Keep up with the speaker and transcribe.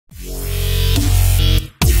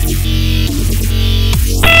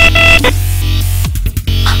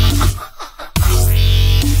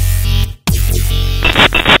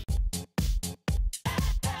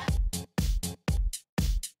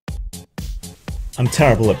I'm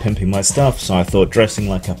terrible at pimping my stuff, so I thought dressing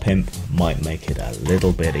like a pimp might make it a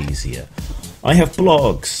little bit easier. I have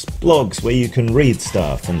blogs where you can read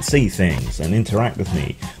stuff and see things and interact with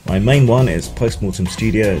me. My main one is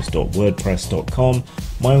postmortemstudios.wordpress.com.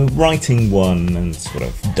 My writing one and sort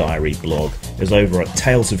of diary blog is over at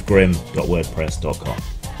talesofgrim.wordpress.com.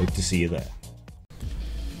 Hope to see you there.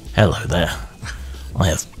 Hello there. I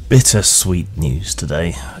have bittersweet news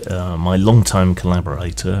today. My longtime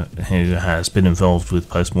collaborator, who has been involved with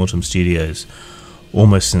Postmortem Studios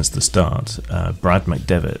almost since the start, Brad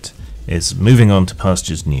McDevitt, is moving on to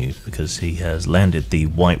pastures new because he has landed the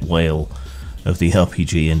white whale of the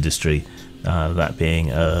RPG industry, that being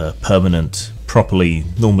a permanent, properly,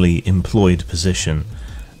 normally employed position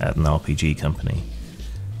at an RPG company.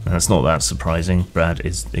 And that's not that surprising. Brad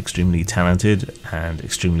is extremely talented and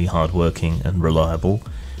extremely hardworking and reliable.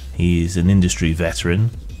 He is an industry veteran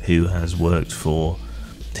who has worked for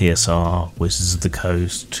TSR, Wizards of the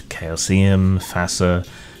Coast, Chaosium, FASA,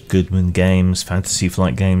 Goodman Games, Fantasy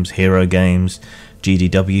Flight Games, Hero Games,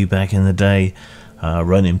 GDW back in the day,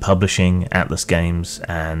 Ronin Publishing, Atlas Games,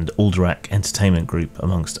 and Alderac Entertainment Group,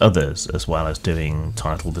 amongst others, as well as doing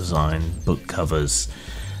title design, book covers,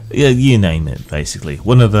 you name it, basically.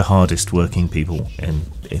 One of the hardest working people in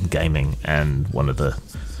gaming, and one of the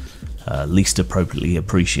least appropriately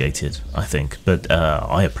appreciated, I think. But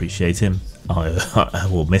I appreciate him. I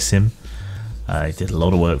will miss him. He did a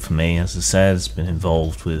lot of work for me, as I said. Has been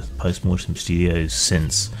involved with Postmortem Studios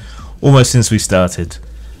almost since we started,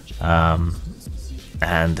 and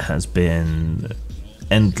has been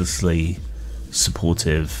endlessly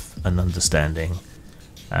supportive and understanding,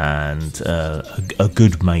 and a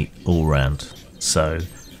good mate all round. So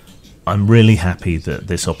I'm really happy that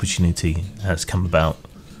this opportunity has come about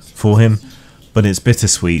for him, but it's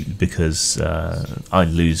bittersweet because I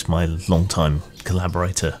lose my longtime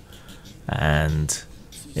collaborator, and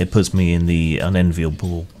it puts me in the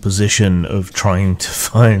unenviable position of trying to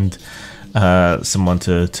find someone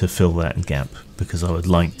to fill that gap, because I would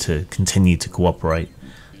like to continue to cooperate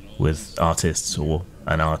with artists or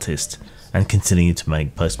an artist and continue to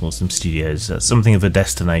make Postmortem Studios something of a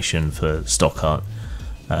destination for stock art,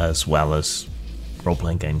 as well as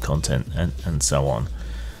role-playing game content and so on.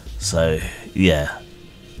 So yeah,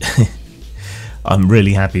 I'm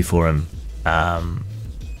really happy for him.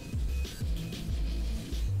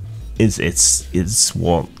 It's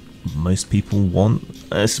what most people want,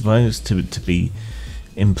 I suppose, to be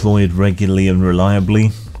employed regularly and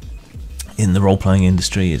reliably in the role-playing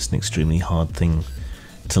industry. It's an extremely hard thing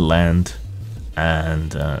to land,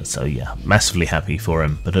 and so yeah, massively happy for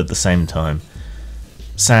him, but at the same time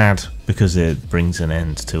sad because it brings an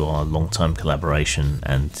end to our long-time collaboration,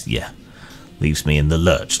 and yeah, leaves me in the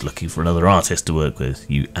lurch looking for another artist to work with.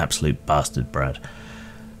 You absolute bastard, Brad.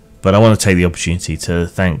 But I want to take the opportunity to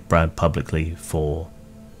thank Brad publicly for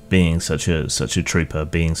being such a trooper,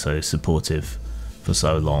 being so supportive for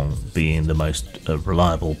so long, being the most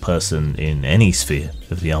reliable person in any sphere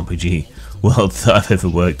of the RPG world that I've ever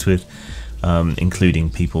worked with,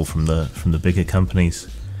 including people from the bigger companies,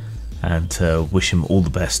 and to wish him all the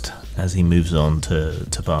best as he moves on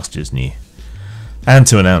to pastures new, and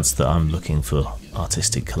to announce that I'm looking for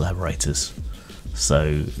artistic collaborators.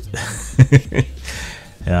 So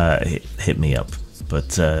hit me up.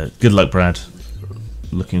 But good luck, Brad.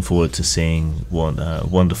 Looking forward to seeing what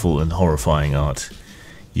wonderful and horrifying art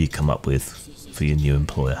you come up with for your new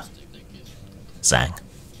employer. Zang.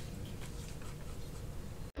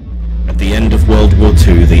 At the end of World War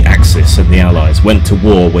II, the Axis and the Allies went to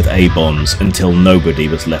war with A-bombs until nobody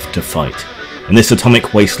was left to fight. In this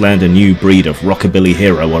atomic wasteland, a new breed of rockabilly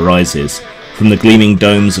hero arises. From the gleaming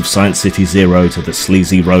domes of Science City Zero to the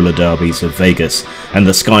sleazy roller derbies of Vegas and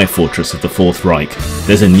the sky fortress of the Fourth Reich,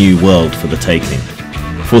 there's a new world for the taking.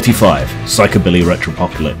 45, Psychobilly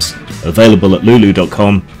Retropocalypse, available at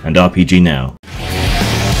lulu.com and RPG Now.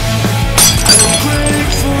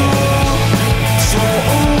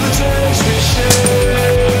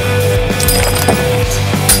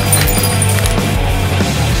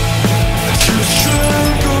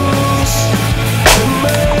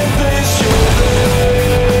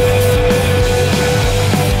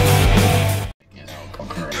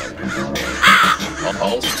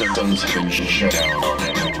 All systems have been shut down.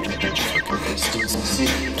 Consistency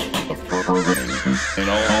of programming and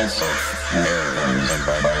also errors and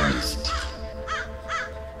binaries.